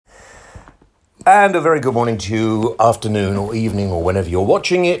And a very good morning to you, afternoon or evening or whenever you're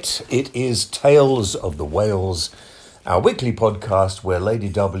watching it. It is Tales of the Whales, our weekly podcast where Lady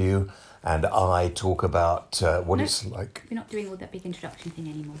W and I talk about what it's like. We're not doing all that big introduction thing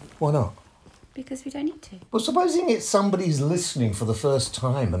anymore. Why not? Because we don't need to. Well, supposing it's somebody's listening for the first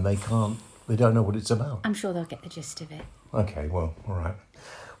time and they don't know what it's about. I'm sure they'll get the gist of it. Okay, well, all right.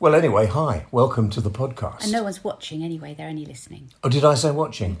 Well, anyway, hi. Welcome to the podcast. And no one's watching anyway, they're only listening. Oh, did I say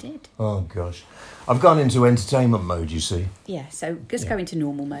watching? You did. Oh, gosh. I've gone into entertainment mode, you see. Yeah, so just go into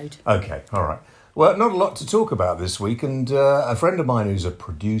normal mode. Okay, all right. Well, not a lot to talk about this week, and a friend of mine who's a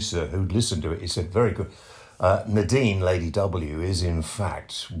producer who'd listened to it, he said, very good. Nadine, Lady W, is in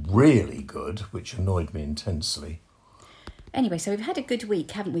fact really good, which annoyed me intensely. Anyway, so we've had a good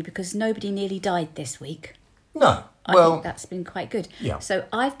week, haven't we? Because nobody nearly died this week. No, I think that's been quite good. Yeah. So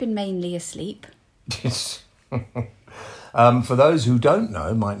I've been mainly asleep. Yes. For those who don't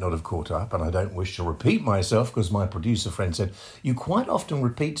know, might not have caught up, and I don't wish to repeat myself because my producer friend said, you quite often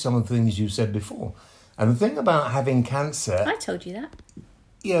repeat some of the things you said before. And the thing about having cancer... I told you that.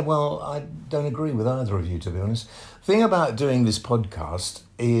 Yeah, well, I don't agree with either of you, to be honest. The thing about doing this podcast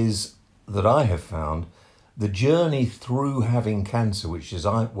is that I have found the journey through having cancer, which is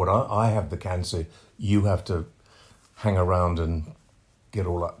I have the cancer, you have to hang around and get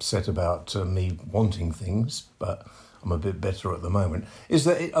all upset about me wanting things, but I'm a bit better at the moment, is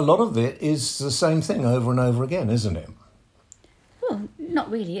that a lot of it is the same thing over and over again, isn't it? Well,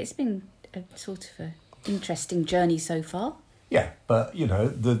 not really. It's been a sort of an interesting journey so far. Yeah, but, you know,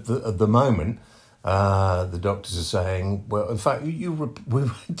 at the moment, the doctors are saying, well, in fact, we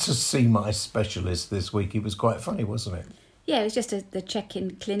went to see my specialist this week. It was quite funny, wasn't it? Yeah, it was just the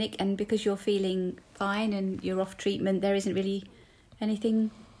check-in clinic, and because you're feeling fine and you're off treatment, there isn't really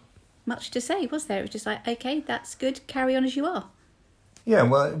anything much to say, was there? It was just like, okay, that's good, carry on as you are. Yeah,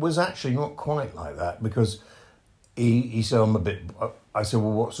 well, it was actually not quite like that, because he said, I said,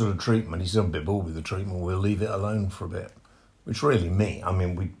 well, what sort of treatment? He said, I'm a bit bored with the treatment, we'll leave it alone for a bit. Which really I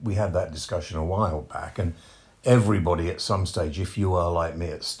mean, we had that discussion a while back, and everybody at some stage, if you are like me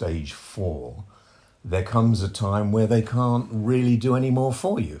at stage 4, there comes a time where they can't really do any more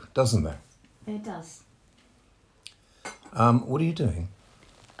for you, doesn't there? It does. What are you doing?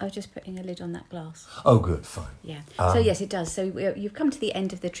 I was just putting a lid on that glass. Oh, good, fine. Yeah. So, yes, it does. So you've come to the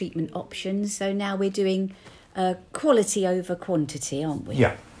end of the treatment options. So now we're doing quality over quantity, aren't we?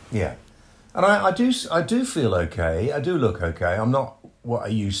 Yeah, yeah. And I do feel okay. I do look okay. I'm not what I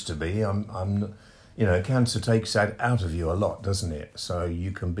used to be. I'm you know, cancer takes that out of you a lot, doesn't it? So you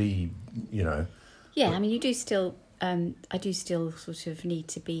can be, you know. Yeah, I mean, you do still. I do still sort of need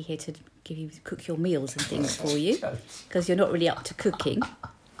to be here to cook your meals and things for you, because you're not really up to cooking.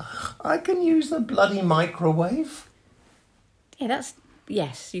 I can use the bloody microwave. Yeah,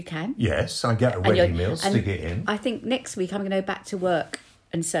 yes, you can. Yes, I get a ready meal, stick it in. I think next week I'm going to go back to work,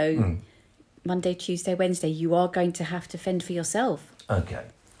 and so Monday, Tuesday, Wednesday, you are going to have to fend for yourself. Okay.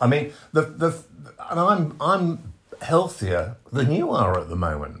 I mean, and I'm healthier than you are at the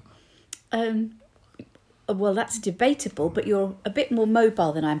moment. Well, that's debatable, but you're a bit more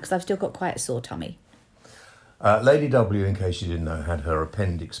mobile than I am, because I've still got quite a sore tummy. Lady W, in case you didn't know, had her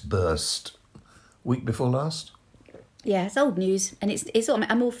appendix burst week before last. Yeah, it's old news, and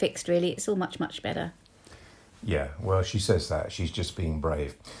I'm all fixed, really. It's all much, much better. Yeah, well, she says that. She's just being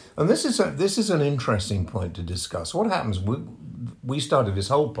brave. And this is an interesting point to discuss. What happens, we started this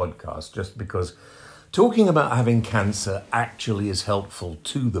whole podcast just because talking about having cancer actually is helpful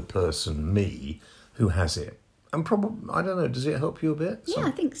to the person, me, who has it. And probably, I don't know, does it help you a bit? Yeah,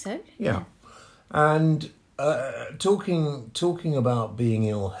 I think so. Yeah. And talking about being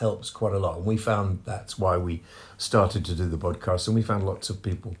ill helps quite a lot. And we found that's why we started to do the podcast, and we found lots of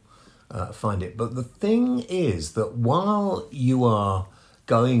people find it. But the thing is that while you are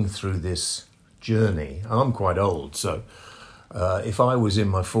going through this journey, I'm quite old, so if I was in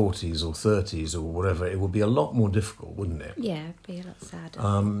my 40s or 30s or whatever, it would be a lot more difficult, wouldn't it? Yeah, it'd be a lot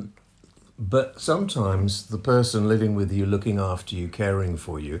sadder. But sometimes the person living with you, looking after you, caring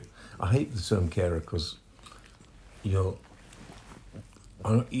for you, I hate the term carer because you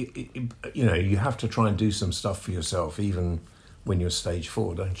have to try and do some stuff for yourself even when you're stage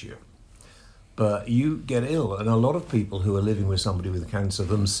 4, don't you? But you get ill, and a lot of people who are living with somebody with cancer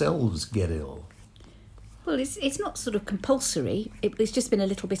themselves get ill. Well, it's not sort of compulsory. It's just been a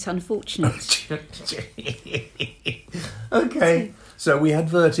little bit unfortunate. Okay, so we had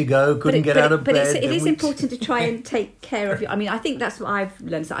vertigo, couldn't get out of bed. But it is important to try and take care of you. I mean, I think that's what I've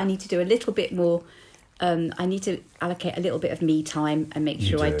learned, that I need to do a little bit more. I need to allocate a little bit of me time and make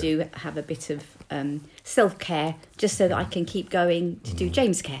sure I do have a bit of self-care, just so that I can keep going to do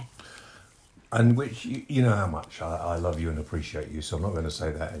James care. And which, you know how much I love you and appreciate you, so I'm not going to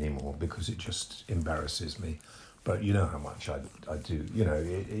say that anymore because it just embarrasses me. But you know how much I do. You know,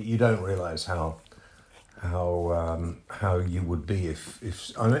 you don't realise how you would be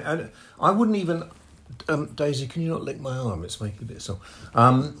if I mean, and I wouldn't even. Daisy, can you not lick my arm? It's making a bit sore.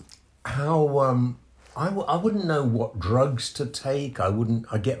 I wouldn't know what drugs to take. I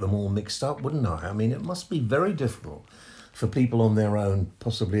get them all mixed up, wouldn't I? I mean, it must be very difficult for people on their own,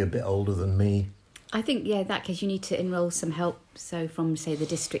 possibly a bit older than me. I think, in that case, you need to enrol some help. So from, say, the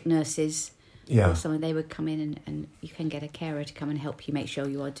district nurses or someone, they would come in and you can get a carer to come and help you make sure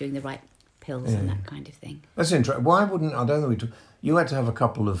you are doing the right pills and that kind of thing. That's interesting. Why wouldn't, I don't know, you had to have a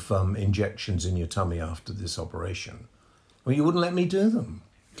couple of injections in your tummy after this operation. Well, you wouldn't let me do them.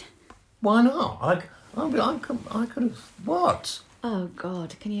 Why not? I could have, what? Oh,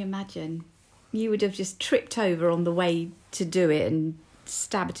 God, can you imagine? You would have just tripped over on the way to do it and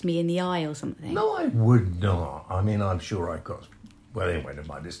stabbed me in the eye or something. No, I would not. I mean, I'm sure I got... Well, anyway, never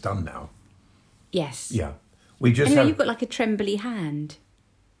mind. It's done now. Yes. Yeah. We just anyway, you've got like a trembly hand.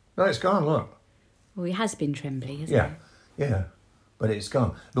 No, it's gone, look. Well, it has been trembly, hasn't it? Yeah. But it's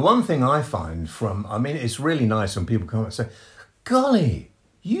gone. The one thing I find from... I mean, it's really nice when people come up and say, golly,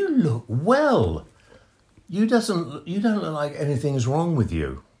 you look well. You don't look like anything's wrong with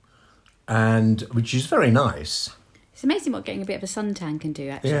you. And which is very nice. It's amazing what getting a bit of a suntan can do,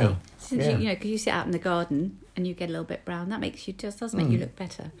 actually. Yeah. Since you know, because you sit out in the garden and you get a little bit brown, that makes you does make you look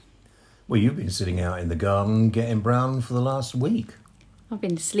better. Well, you've been sitting out in the garden getting brown for the last week. I've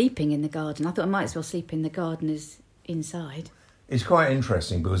been sleeping in the garden. I thought I might as well sleep in the garden as inside. It's quite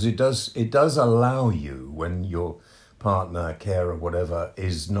interesting because it does allow you, when your partner, carer, whatever,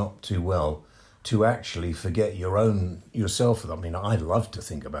 is not too well, to actually forget yourself. I mean, I love to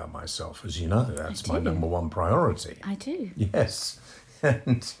think about myself, as you know. That's my number one priority. I do. Yes.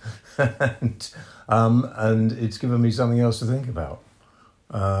 And it's given me something else to think about.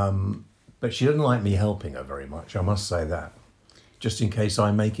 But she doesn't like me helping her very much, I must say that. Just in case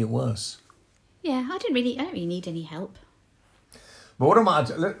I make it worse. Yeah, I don't really need any help. But what am I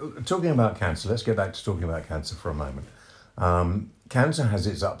talking about cancer? Let's get back to talking about cancer for a moment. Cancer has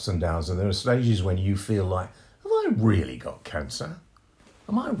its ups and downs, and there are stages when you feel like, have I really got cancer?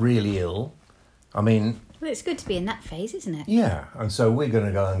 Am I really ill? I mean... Well, it's good to be in that phase, isn't it? Yeah, and so we're going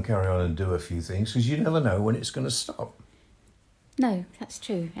to go and carry on and do a few things, because you never know when it's going to stop. No, that's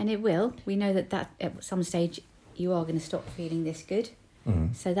true, and it will. We know that at some stage you are going to stop feeling this good.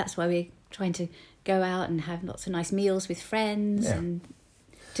 Mm. So that's why we're trying to go out and have lots of nice meals with friends. Yeah. And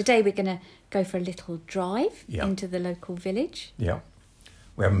today we're going to go for a little drive into the local village. Yeah.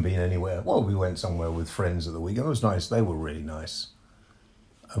 We haven't been anywhere. Well, we went somewhere with friends at the weekend. It was nice. They were really nice.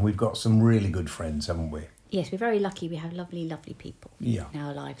 And we've got some really good friends, haven't we? Yes, we're very lucky. We have lovely, lovely people in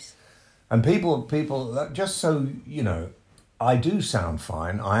our lives. And people, just so you know, I do sound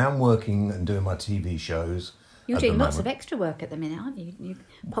fine. I am working and doing my TV shows. You're doing lots of extra work at the minute, aren't you? You're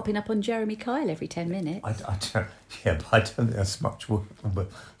popping up on Jeremy Kyle every 10 minutes. I don't think that's much work. But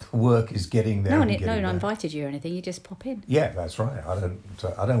the work is getting there. No one invited you or anything. You just pop in. Yeah, that's right.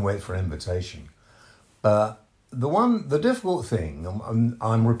 I don't wait for an invitation. The difficult thing,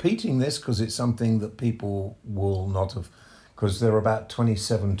 I'm repeating this because it's something that people will not have, because there are about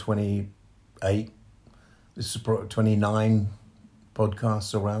 27, 28, this is 29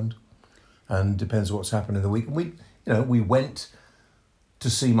 podcasts around. And depends what's happened in the week. We went to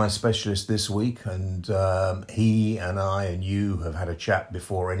see my specialist this week, and he and I and you have had a chat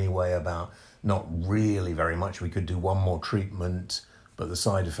before anyway about not really very much. We could do one more treatment, but the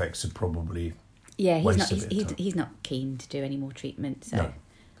side effects are probably he's not keen to do any more treatment. So no.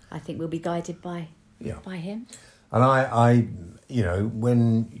 I think we'll be guided by him. And I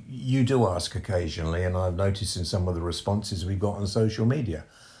when you do ask occasionally, and I've noticed in some of the responses we've got on social media.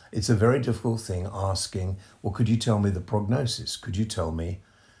 It's a very difficult thing asking, well, could you tell me the prognosis? Could you tell me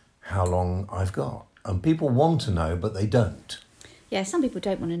how long I've got? And people want to know, but they don't. Yeah, some people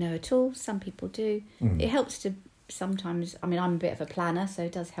don't want to know at all. Some people do. It helps to sometimes... I mean, I'm a bit of a planner, so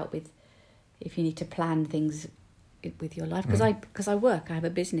it does help with if you need to plan things with your life. Because I work, I have a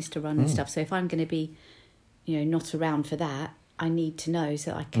business to run and stuff. So if I'm going to be, not around for that, I need to know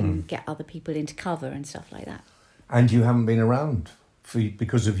so I can get other people into cover and stuff like that. And you haven't been around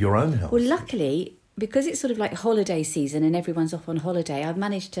because of your own health? Well, luckily, because it's sort of like holiday season and everyone's off on holiday, I've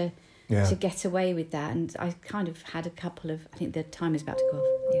managed to get away with that. And I kind of had a couple of... I think the time is about to go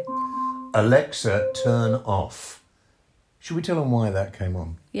off. Yeah. Alexa, turn off. Should we tell them why that came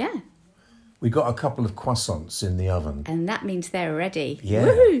on? Yeah. We got a couple of croissants in the oven. And that means they're ready. Yeah.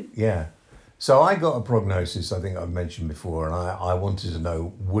 Woohoo! Yeah. So I got a prognosis, I think I've mentioned before, and I wanted to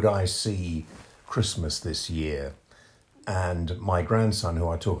know, would I see Christmas this year? And my grandson, who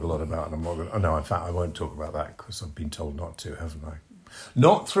I talk a lot about, and I'm not going to, no, in fact, I won't talk about that because I've been told not to, haven't I?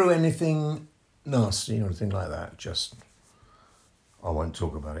 Not through anything nasty or anything like that, just I won't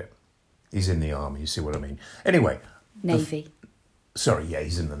talk about it. He's in the army, you see what I mean? Anyway. Navy. Sorry, yeah,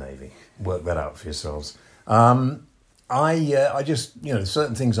 he's in the Navy. Work that out for yourselves. I just,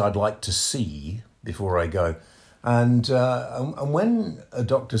 certain things I'd like to see before I go. And when a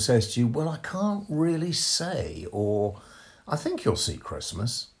doctor says to you, well, I can't really say, or I think you'll see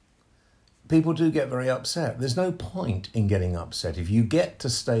Christmas, people do get very upset. There's no point in getting upset. If you get to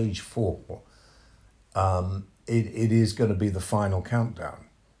stage 4, it is going to be the final countdown.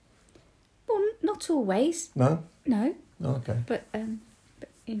 Well, not always. No? No. Oh, okay. But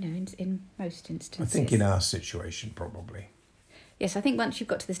in most instances. I think in our situation, probably. Yes, I think once you've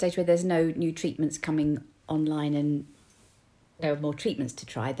got to the stage where there's no new treatments coming online and there are more treatments to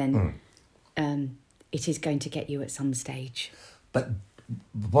try, then it is going to get you at some stage. But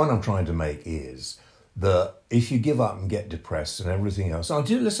the point I'm trying to make is that if you give up and get depressed and everything else... I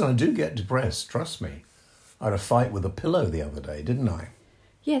do get depressed, trust me. I had a fight with a pillow the other day, didn't I?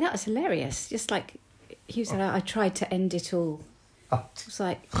 Yeah, that was hilarious. Just like he said, I tried to end it all. It was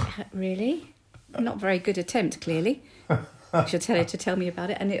like, really? Not a very good attempt, clearly. I should tell her to tell me about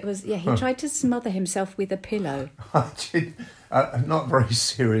it. And it was, he tried to smother himself with a pillow. I did, not very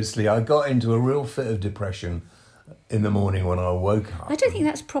seriously. I got into a real fit of depression in the morning when I woke up. I don't think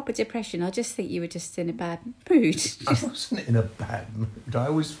that's proper depression. I just think you were just in a bad mood. I wasn't in a bad mood.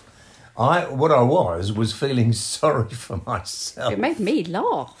 What I was feeling sorry for myself. It made me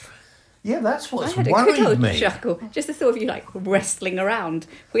laugh. Yeah, that's what's worried me. I had a good old chuckle. Just the thought of you like wrestling around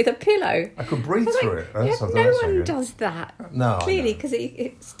with a pillow. I could breathe through it. No one does that. No, clearly, because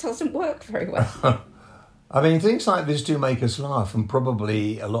it doesn't work very well. I mean, things like this do make us laugh, and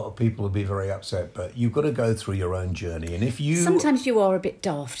probably a lot of people will be very upset. But you've got to go through your own journey, and if you sometimes you are a bit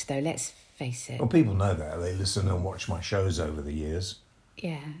daft, though. Let's face it. Well, people know that. They listen and watch my shows over the years.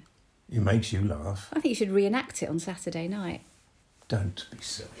 Yeah. It makes you laugh. I think you should reenact it on Saturday night. Don't be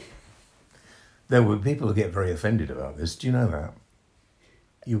silly. There were people who get very offended about this. Do you know that?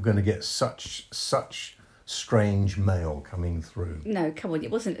 You're going to get such strange mail coming through. No, come on.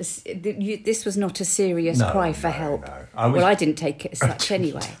 It wasn't. This was not a serious cry for help. No. I didn't take it as such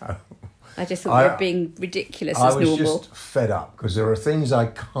anyway. No. I just thought we were being ridiculous as normal. I was just fed up because there are things I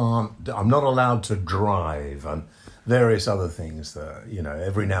can't... I'm not allowed to drive and various other things that,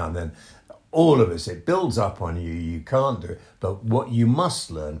 every now and then... All of us, it builds up on you, you can't do it. But what you must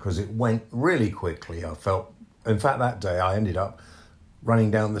learn, because it went really quickly, I felt... In fact, that day I ended up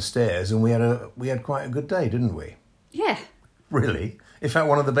running down the stairs and we had quite a good day, didn't we? Yeah. Really? In fact,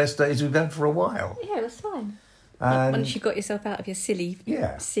 one of the best days we've had for a while. Yeah, it was fun. And once you got yourself out of your silly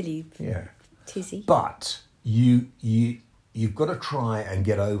tizzy. But you've got to try and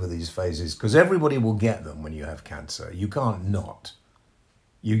get over these phases, because everybody will get them when you have cancer. You can't not.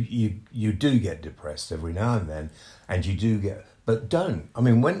 You do get depressed every now and then, and you do get... But don't. I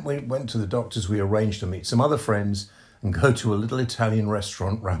mean, when we went to the doctors, we arranged to meet some other friends and go to a little Italian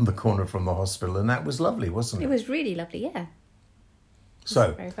restaurant round the corner from the hospital, and that was lovely, wasn't it? It was really lovely, yeah.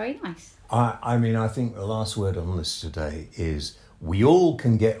 So very, very nice. I think the last word on this today is we all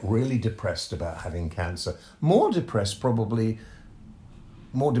can get really depressed about having cancer. More depressing for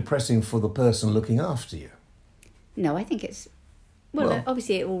the person looking after you. No, I think it's... Well,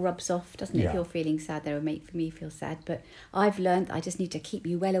 obviously it all rubs off, doesn't it? Yeah. If you're feeling sad, they'll make me feel sad. But I've learned that I just need to keep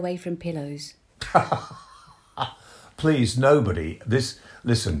you well away from pillows. Please, nobody.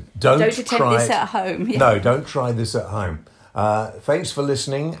 Don't attempt this at home. Yeah. No, don't try this at home. Thanks for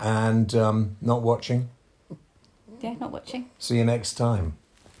listening and not watching. Yeah, not watching. See you next time.